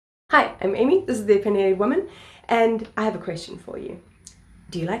Hi, I'm Amy, this is The Opinionated Woman, and I have a question for you.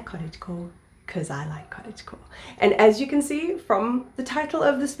 Do you like cottagecore? Because I like cottagecore. And as you can see from the title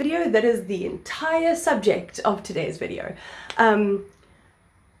of this video, that is the entire subject of today's video.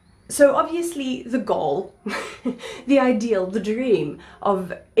 So obviously the goal, the ideal, the dream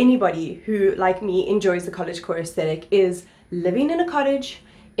of anybody who, like me, enjoys the cottagecore aesthetic is living in a cottage,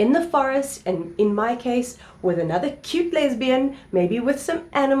 in the forest, and in my case, with another cute lesbian, maybe with some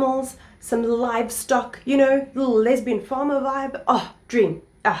animals, some livestock, you know, little lesbian farmer vibe. Oh, dream.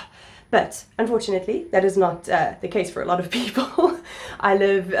 But unfortunately, that is not the case for a lot of people. I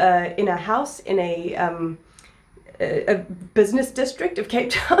live in a house in a business district of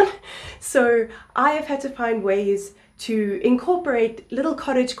Cape Town, so I have had to find ways to incorporate little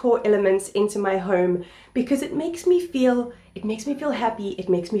cottagecore elements into my home because it makes me feel happy, it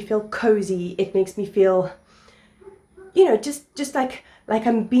makes me feel cozy, it makes me feel, you know, just like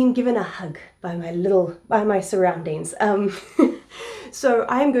I'm being given a hug by my surroundings. So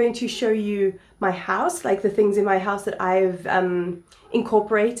I'm going to show you my house, like the things in my house that I've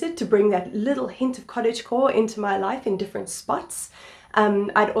incorporated to bring that little hint of cottagecore into my life in different spots.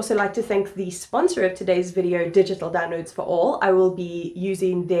 I'd also like to thank the sponsor of today's video, Digital Downloads for All. I will be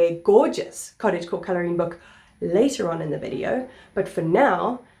using their gorgeous cottagecore coloring book later on in the video, but for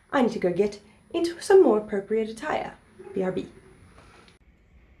now, I need to go get into some more appropriate attire. BRB.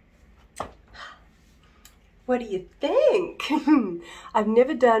 What do you think? I've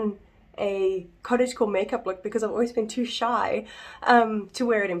never done a cottagecore makeup look because I've always been too shy to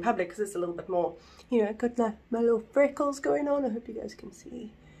wear it in public because it's a little bit more, you know, got my little freckles going on. I hope you guys can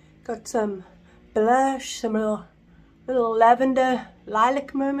see. Got some blush, some little lavender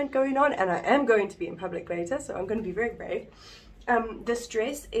lilac moment going on, and I am going to be in public later, so I'm going to be very brave. This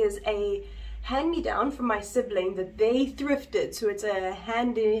dress is a hand-me-down from my sibling that they thrifted, so it's a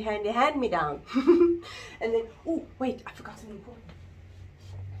handy hand-me-down. And then, oh wait, I forgot something important.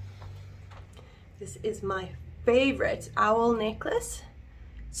 This is my favorite owl necklace.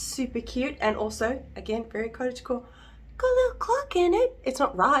 Super cute, and also, again, very cottagecore. Got a little clock in it. It's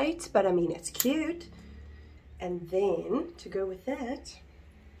not right, but I mean, it's cute. And then, to go with that,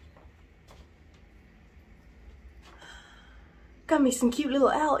 got me some cute little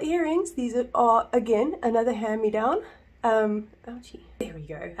owl earrings. These are again, another hand-me-down. Ouchie. There we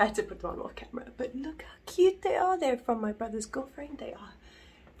go. I had to put them on off camera, but look how cute they are. They're from my brother's girlfriend. They are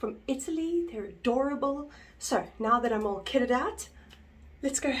from Italy. They're adorable. So, now that I'm all kitted out,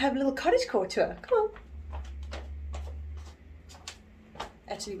 let's go have a little cottagecore tour. Come on.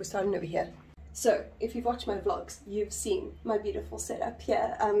 Actually, we're starting over here. So, if you've watched my vlogs, you've seen my beautiful setup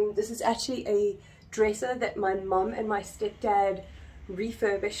here. This is actually a dresser that my mum and my stepdad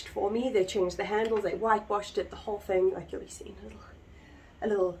refurbished for me. They changed the handles, they whitewashed it, the whole thing. Like you'll be seeing a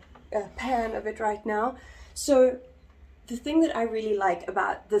little pan of it right now. So the thing that I really like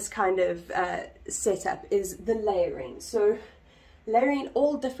about this kind of setup is the layering. So layering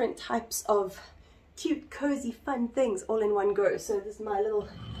all different types of cute, cozy, fun things all in one go. So this is my little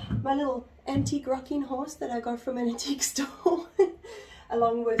antique rocking horse that I got from an antique store,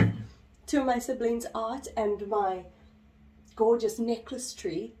 along with two of my siblings' art and my gorgeous necklace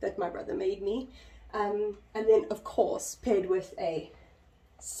tree that my brother made me. And then, of course, paired with a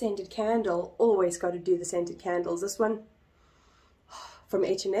scented candle. Always got to do the scented candles. This one from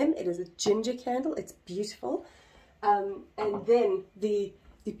H&M. It is a ginger candle. It's beautiful. And then the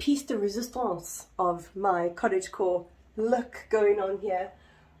piece de resistance of my cottagecore look going on here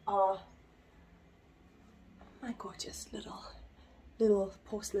are my gorgeous little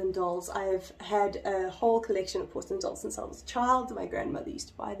porcelain dolls. I've had a whole collection of porcelain dolls since I was a child. My grandmother used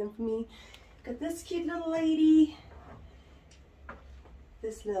to buy them for me. Got this cute little lady,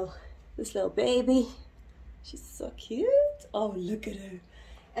 this little baby. She's so cute. Oh, look at her.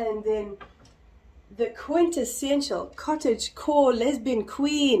 And then the quintessential cottagecore lesbian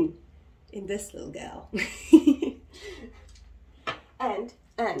queen in this little gal. and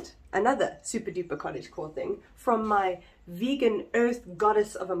another super duper cottagecore thing from my vegan earth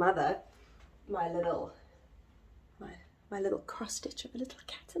goddess of a mother, my little cross stitch of a little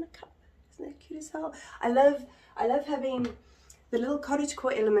cat in a cup. Isn't that cute as hell? I love having the little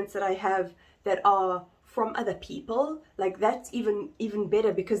cottagecore elements that I have that are from other people. Like that's even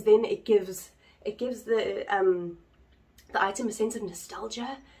better, because then it gives the item a sense of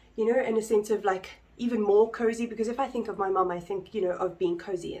nostalgia, you know, and a sense of like even more cozy, because if I think of my mom, I think, you know, of being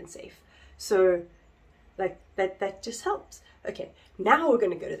cozy and safe. So like that just helps. Okay, now we're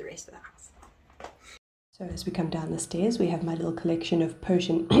going to go to the rest of the house. So as we come down the stairs, we have my little collection of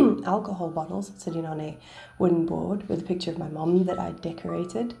potion alcohol bottles sitting on a wooden board with a picture of my mom that I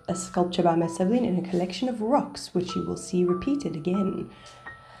decorated, a sculpture by my sibling, and a collection of rocks, which you will see repeated again.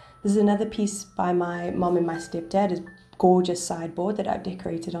 This is another piece by my mom and my stepdad, a gorgeous sideboard that I've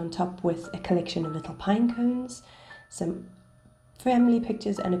decorated on top with a collection of little pine cones, some family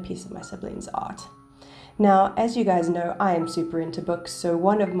pictures, and a piece of my siblings' art. Now, as you guys know, I am super into books, so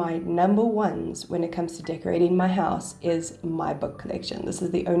one of my number ones when it comes to decorating my house is my book collection. This is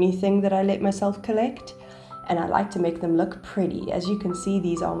the only thing that I let myself collect, and I like to make them look pretty. As you can see,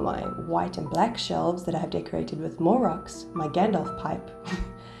 these are my white and black shelves that I have decorated with more rocks, my Gandalf pipe,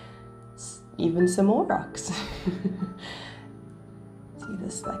 even some more rocks. See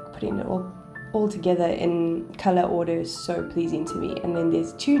this, like putting it all together in color order is so pleasing to me. And then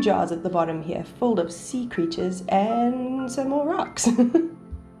there's 2 jars at the bottom here full of sea creatures and some more rocks.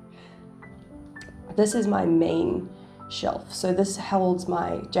 This is my main shelf. So this holds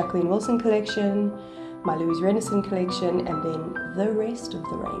my Jacqueline Wilson collection, my Louise Renison collection, and then the rest of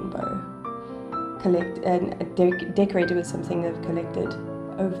the rainbow. Decorated with something I've collected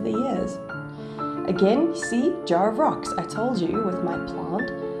over the years. Again, you see, jar of rocks. I told you, with my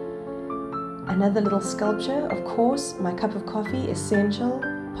plant. Another little sculpture, of course, my cup of coffee, essential,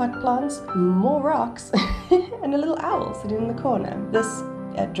 pot plants, more rocks, and a little owl sitting in the corner. This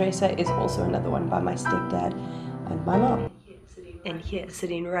dresser is also another one by my stepdad and my mom. And here,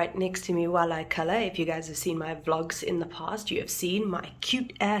 sitting right next to me while I color, if you guys have seen my vlogs in the past, you have seen my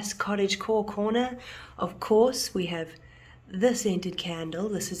cute-ass Cottagecore corner. Of course, we have the scented candle.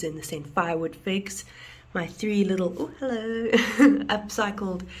 This is in the scent Firewood Figs. My 3 little, oh hello,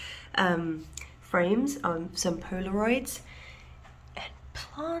 upcycled frames on some Polaroids. And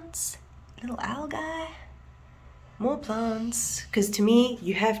plants, little algae, more plants. Because to me,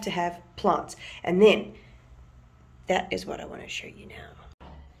 you have to have plants. And then, that is what I want to show you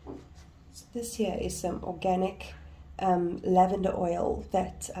now. So this here is some organic lavender oil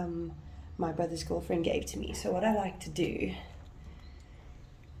that my brother's girlfriend gave to me. So what I like to do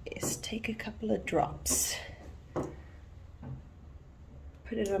is take a couple of drops,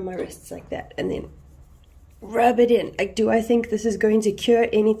 put it on my wrists like that, and then rub it in. Like, do I think this is going to cure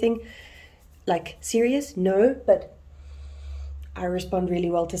anything like serious? No, but I respond really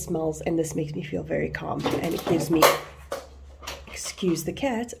well to smells, and this makes me feel very calm, and it gives me, excuse the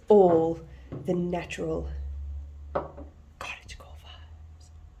cat, all the natural Cottagecore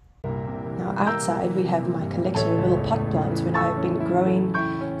vibes. Now outside we have my collection of little pot plants when I've been growing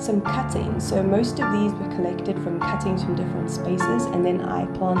some cuttings. So most of these were collected from cuttings from different spaces, and then I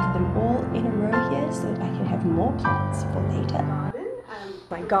planted them all in a row here so that I can have more plants for later.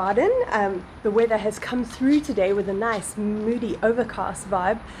 My garden, the weather has come through today with a nice moody overcast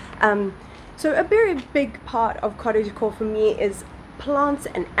vibe. So a very big part of Cottagecore for me is plants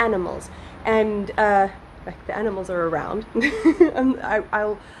and animals, and like the animals are around.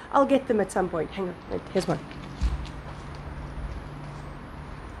 I'll get them at some point. Hang on, wait, here's one.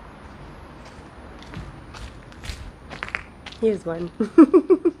 Here's one.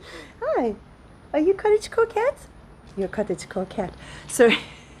 Hi, are you Cottagecore cat? You're a Cottagecore cat. So,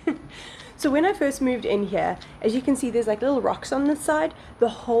 so when I first moved in here, as you can see, there's like little rocks on this side. The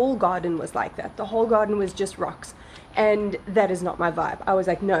whole garden was like that. The whole garden was just rocks. And that is not my vibe. I was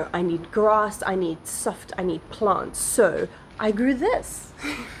like, no, I need grass, I need soft, I need plants. So I grew this.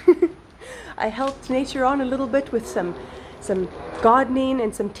 I helped nature on a little bit with some gardening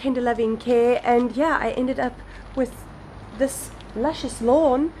and some tender loving care. And yeah, I ended up with this luscious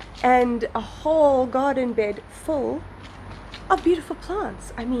lawn and a whole garden bed full of beautiful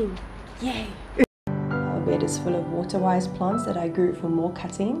plants. I mean, yay! Our bed is full of water-wise plants that I grew for more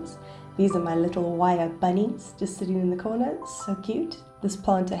cuttings. These are my little wire bunnies just sitting in the corner, so cute. This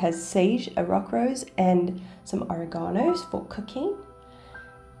planter has sage, a rock rose, and some oreganos for cooking.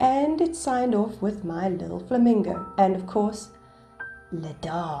 And it's signed off with my little flamingo, and of course, the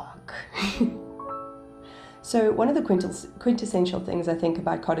dog. So one of the quintessential things I think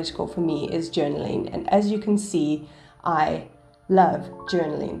about Cottagecore for me is journaling, and as you can see, I love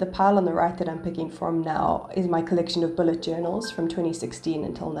journaling. The pile on the right that I'm picking from now is my collection of bullet journals from 2016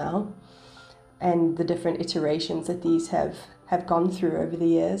 until now, and the different iterations that these have gone through over the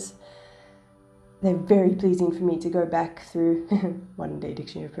years. They're very pleasing for me to go back through. Modern day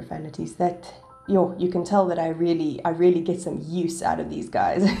dictionary of profanities. That you can tell that I really get some use out of these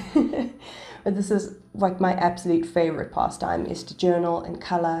guys. But this is like my absolute favorite pastime, is to journal and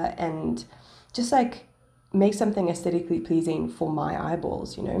color and just like make something aesthetically pleasing for my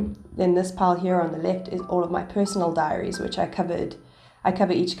eyeballs, you know. Then this pile here on the left is all of my personal diaries, which I covered I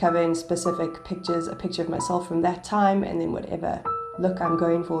cover each cover in specific pictures, a picture of myself from that time, and then whatever look I'm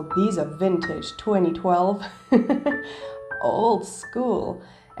going for. These are vintage, 2012, old school,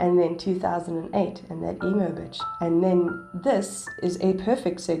 and then 2008, and that emo bitch. And then this is a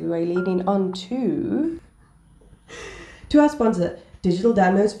perfect segue leading on to our sponsor, Digital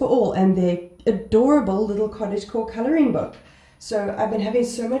Downloads for All, and their adorable little Cottagecore colouring book. So I've been having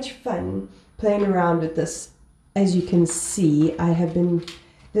so much fun playing around with this. As you can see, I have been...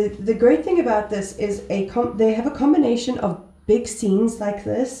 The great thing about this is they have a combination of big scenes like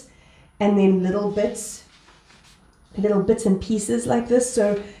this, and then little bits and pieces like this.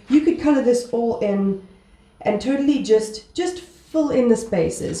 So you could colour this all in and totally just fill in the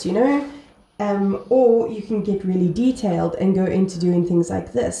spaces, you know? Or you can get really detailed and go into doing things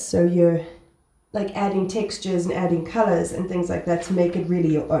like this. So you're like adding textures and adding colors and things like that to make it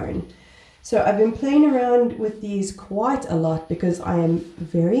really your own. So I've been playing around with these quite a lot because I am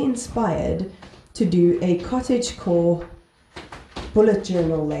very inspired to do a Cottagecore bullet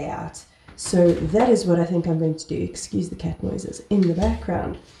journal layout. So that is what I think I'm going to do. Excuse the cat noises in the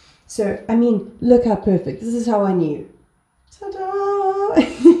background. So, I mean, look how perfect. This is how I knew. Ta-da!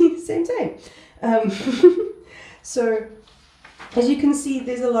 Same. So, as you can see,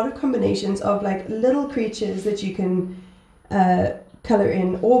 there's a lot of combinations of like little creatures that you can color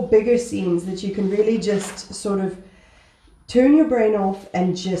in, or bigger scenes that you can really just sort of turn your brain off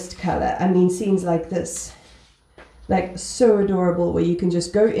and just color. I mean, scenes like this, like so adorable, where you can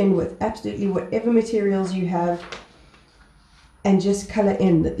just go in with absolutely whatever materials you have and just color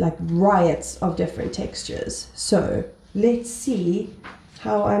in like riots of different textures. So let's see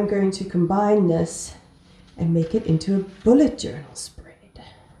how I'm going to combine this and make it into a bullet journal spread.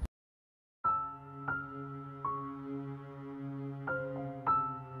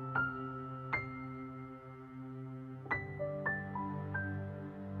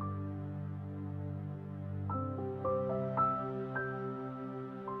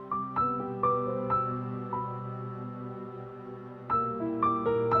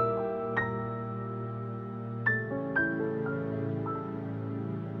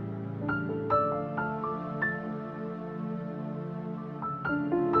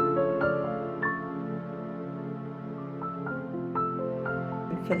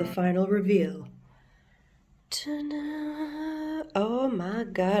 For the final reveal. Ta-da! Oh my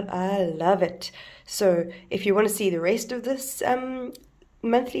god, I love it. So if you want to see the rest of this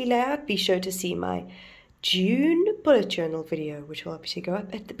monthly layout, be sure to see my June bullet journal video, which will obviously go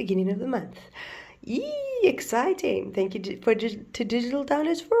up at the beginning of the month. Yee, exciting. Thank you to Digital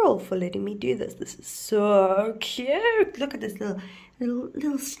Downloads for All for letting me do this. This is so cute. Look at this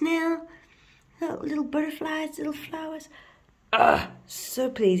little snail, little butterflies, little flowers. So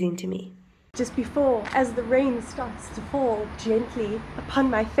pleasing to me. Just before, as the rain starts to fall gently upon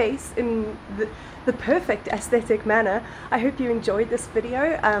my face in the perfect aesthetic manner, I hope you enjoyed this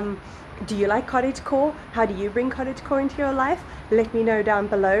video. Do you like Cottagecore? How do you bring Cottagecore into your life? Let me know down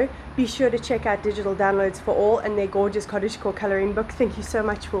below. Be sure to check out Digital Downloads for All and their gorgeous Cottagecore coloring book. Thank you so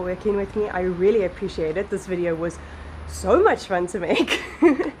much for working with me. I really appreciate it. This video was so much fun to make.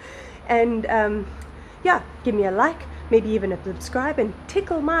 And yeah, give me a like, maybe even a subscribe, and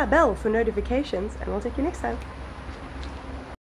tickle my bell for notifications, and I'll take you next time.